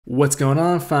What's going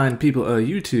on, fine people of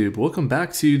YouTube? Welcome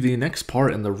back to the next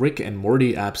part in the Rick and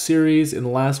Morty app series. In the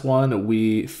last one,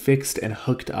 we fixed and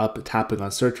hooked up tapping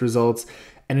on search results.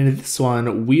 And in this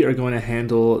one, we are going to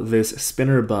handle this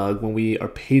spinner bug when we are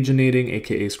paginating,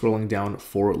 aka scrolling down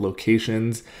for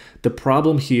locations. The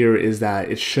problem here is that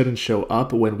it shouldn't show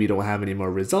up when we don't have any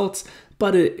more results,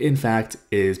 but it in fact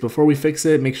is. Before we fix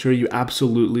it, make sure you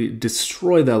absolutely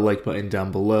destroy that like button down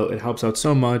below. It helps out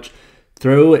so much.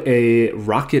 Throw a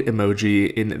rocket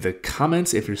emoji in the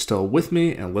comments if you're still with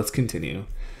me, and let's continue.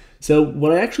 So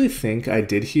what I actually think I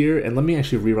did here, and let me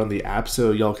actually rerun the app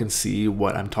so y'all can see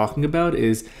what I'm talking about,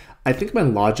 is I think my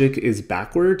logic is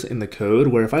backwards in the code,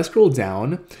 where if I scroll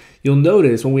down, you'll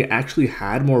notice when we actually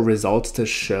had more results to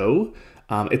show,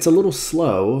 it's a little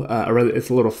slow, or rather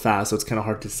it's a little fast, so it's kind of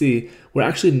hard to see. We're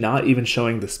actually not even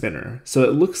showing the spinner. So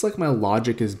it looks like my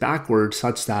logic is backwards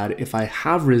such that if I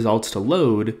have results to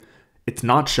load, it's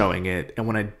not showing it, and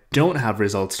when I don't have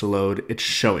results to load, it's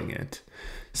showing it.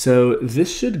 So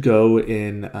this should go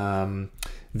in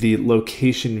the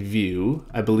location view.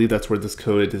 I believe that's where this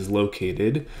code is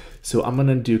located. So I'm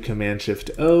gonna do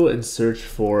Command-Shift-O and search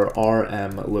for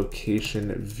rm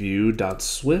location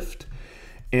view.swift.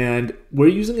 And we're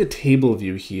using a table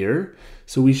view here.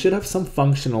 So we should have some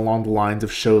function along the lines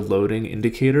of show loading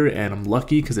indicator, and I'm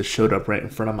lucky because it showed up right in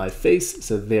front of my face.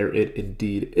 So there it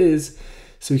indeed is.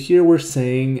 So here we're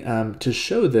saying to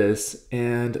show this,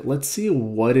 and let's see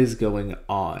what is going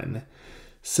on.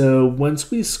 So once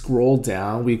we scroll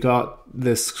down, we got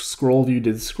this scroll view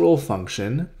did scroll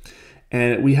function,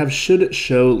 and we have should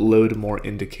show load more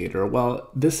indicator. Well,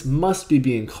 this must be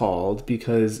being called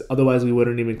because otherwise we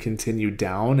wouldn't even continue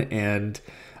down and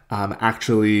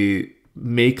actually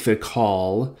make the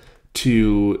call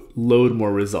to load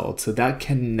more results. So that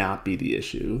cannot be the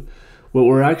issue. What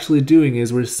we're actually doing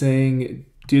is we're saying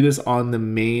do this on the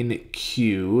main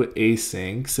queue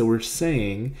async. So we're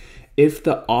saying if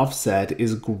the offset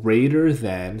is greater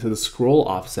than, so the scroll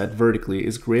offset vertically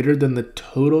is greater than the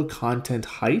total content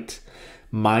height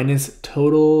minus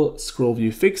total scroll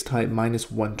view fixed height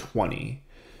minus 120.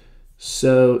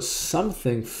 So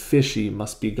something fishy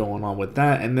must be going on with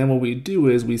that. And then what we do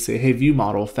is we say, hey, view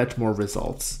model, fetch more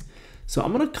results. So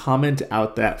I'm gonna comment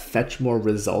out that fetch more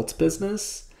results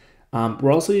business.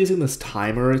 We're also using this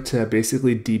timer to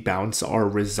basically debounce our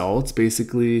results.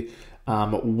 Basically,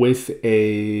 with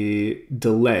a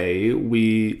delay,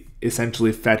 we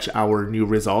essentially fetch our new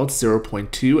results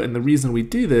 0.2. And the reason we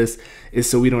do this is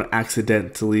so we don't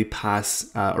accidentally pass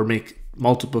or make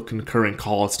multiple concurrent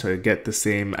calls to get the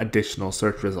same additional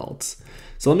search results.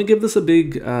 So let me give this a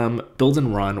big build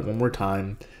and run one more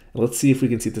time. And let's see if we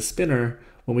can see the spinner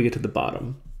when we get to the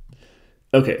bottom.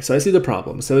 Okay, so I see the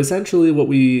problem. So essentially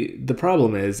the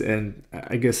problem is, and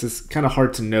I guess it's kind of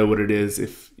hard to know what it is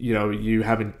if you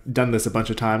haven't done this a bunch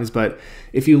of times, but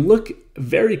if you look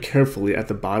very carefully at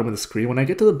the bottom of the screen, when I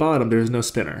get to the bottom, there's no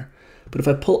spinner. But if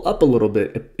I pull up a little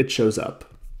bit, it shows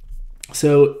up.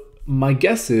 So my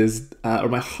guess is, or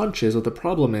my hunch is, what the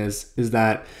problem is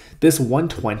that this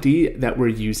 120 that we're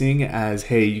using as,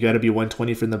 hey, you gotta be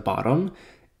 120 from the bottom,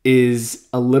 is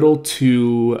a little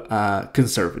too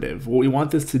conservative. What we want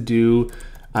this to do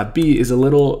be is a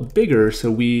little bigger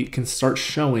so we can start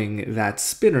showing that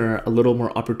spinner a little more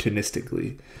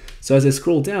opportunistically. So as I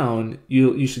scroll down,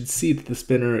 you should see that the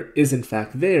spinner is in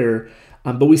fact there,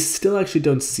 but we still actually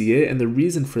don't see it. And the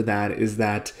reason for that is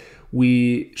that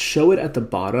we show it at the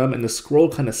bottom and the scroll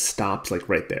kind of stops like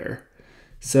right there.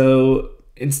 So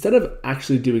instead of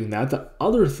actually doing that, the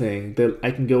other thing that I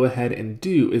can go ahead and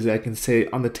do is I can say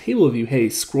on the table view, hey,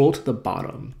 scroll to the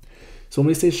bottom. So when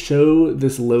we say show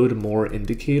this load more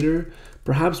indicator,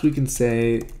 perhaps we can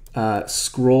say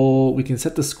scroll, we can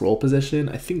set the scroll position.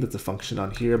 I think that's a function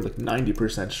on here. I'm like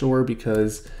 90% sure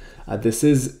because this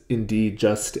is indeed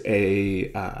just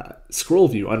a scroll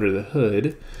view under the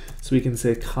hood. So we can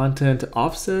say content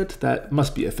offset, that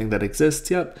must be a thing that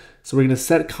exists, yep. So we're gonna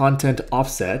set content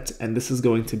offset, and this is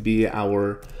going to be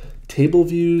our table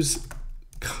views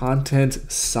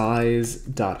content size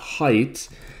dot height,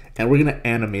 and we're gonna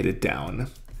animate it down.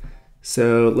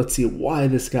 So let's see why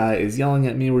this guy is yelling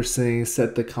at me. We're saying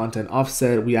set the content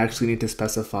offset. We actually need to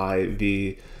specify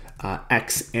the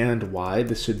X and Y.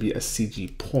 This should be a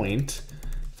CG point,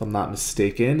 if I'm not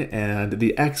mistaken, and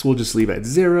the X will just leave at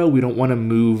 0. We don't want to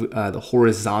move the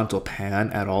horizontal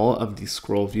pan at all of the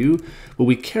scroll view. What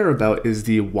we care about is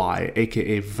the Y,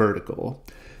 aka vertical.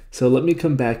 So let me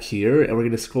come back here and we're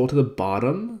going to scroll to the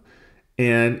bottom,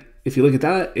 and if you look at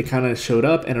that, it kind of showed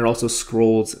up and it also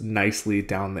scrolls nicely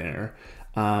down there.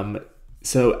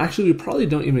 So actually we probably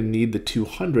don't even need the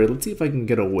 200. Let's see if I can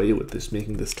get away with this,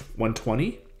 making this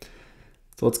 120.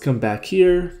 So let's come back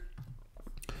here.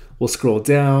 We'll scroll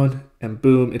down and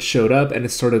boom, it showed up and it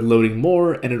started loading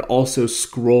more, and it also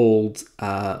scrolled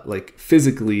like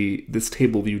physically this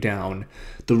table view down.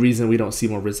 The reason we don't see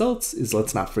more results is,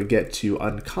 let's not forget to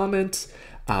uncomment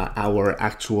our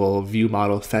actual view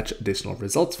model fetch additional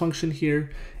results function here,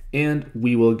 and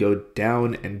we will go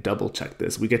down and double check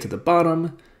this. We get to the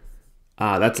bottom.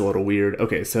 That's a little weird.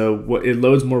 Okay, so it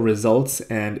loads more results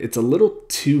and it's a little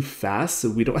too fast,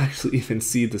 so we don't actually even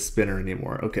see the spinner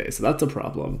anymore. Okay, so that's a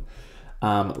problem.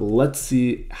 Let's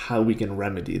see how we can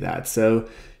remedy that. So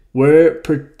we're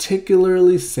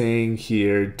particularly saying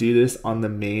here, do this on the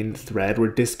main thread. We're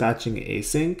dispatching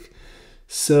async.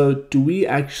 So do we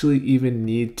actually even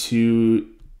need to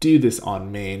do this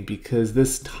on main, because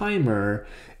this timer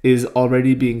is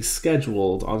already being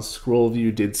scheduled on scroll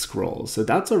view did scroll. So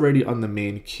that's already on the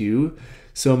main queue.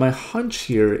 So my hunch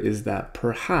here is that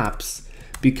perhaps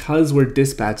because we're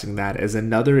dispatching that as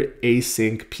another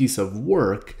async piece of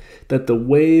work, that the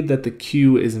way that the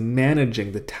queue is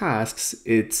managing the tasks,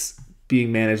 it's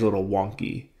being managed a little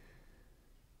wonky.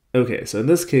 Okay, so in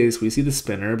this case, we see the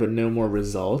spinner, but no more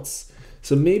results.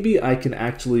 So maybe I can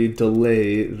actually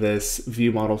delay this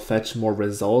view model fetch more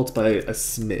results by a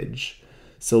smidge.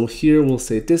 So here we'll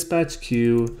say dispatch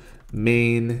queue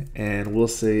main, and we'll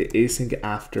say async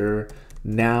after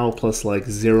now plus like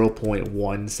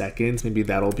 0.1 seconds. Maybe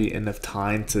that'll be enough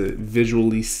time to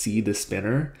visually see the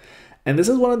spinner. And this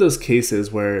is one of those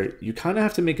cases where you kind of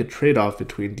have to make a trade-off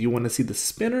between, do you want to see the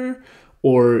spinner,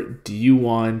 or do you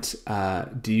want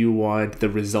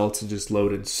the results to just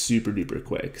load in super duper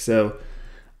quick? So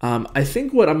I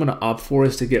think what I'm going to opt for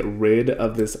is to get rid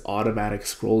of this automatic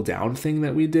scroll down thing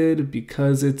that we did,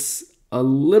 because it's a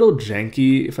little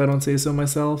janky, if I don't say so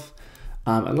myself.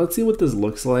 And let's see what this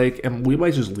looks like. And we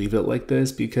might just leave it like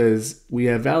this because we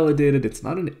have validated it's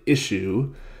not an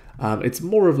issue. It's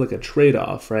more of like a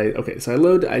trade-off, right? Okay,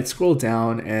 so I scroll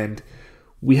down and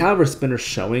we have our spinner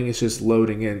showing. It's just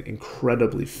loading in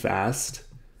incredibly fast.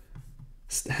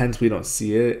 Hence, we don't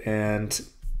see it. And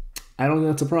I don't think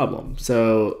that's a problem.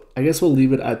 So I guess we'll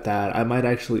leave it at that. I might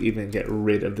actually even get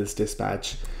rid of this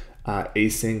dispatch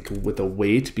async with a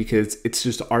wait, because it's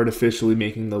just artificially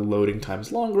making the loading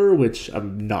times longer, which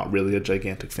I'm not really a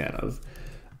gigantic fan of.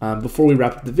 Before we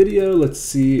wrap up the video, let's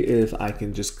see if I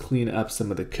can just clean up some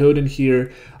of the code in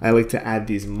here. I like to add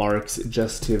these marks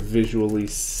just to visually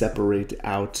separate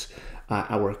out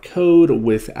our code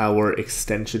with our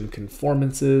extension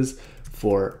conformances.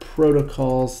 For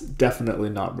protocols, definitely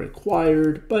not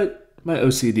required, but my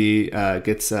OCD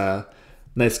gets a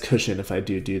nice cushion if I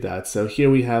do that. So here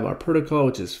we have our protocol,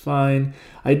 which is fine.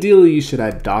 Ideally, you should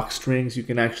add doc strings. You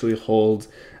can actually hold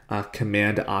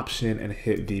Command Option and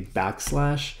hit the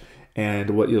backslash,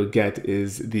 and what you'll get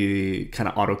is the kind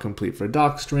of autocomplete for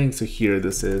doc string. So here,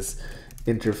 this is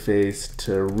interface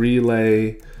to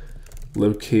relay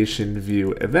location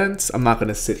view events. I'm not going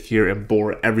to sit here and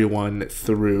bore everyone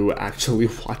through actually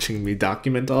watching me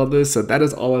document all this. So that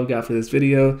is all I've got for this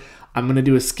video. I'm going to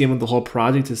do a skim of the whole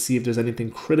project to see if there's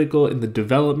anything critical in the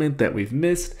development that we've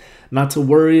missed. Not to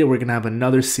worry, we're going to have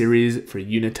another series for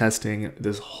unit testing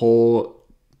this whole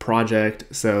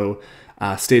project. So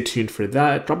stay tuned for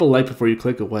that. Drop a like before you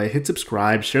click away. Hit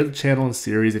subscribe. Share the channel and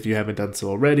series if you haven't done so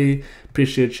already.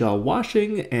 Appreciate y'all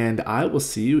watching, and I will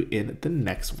see you in the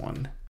next one.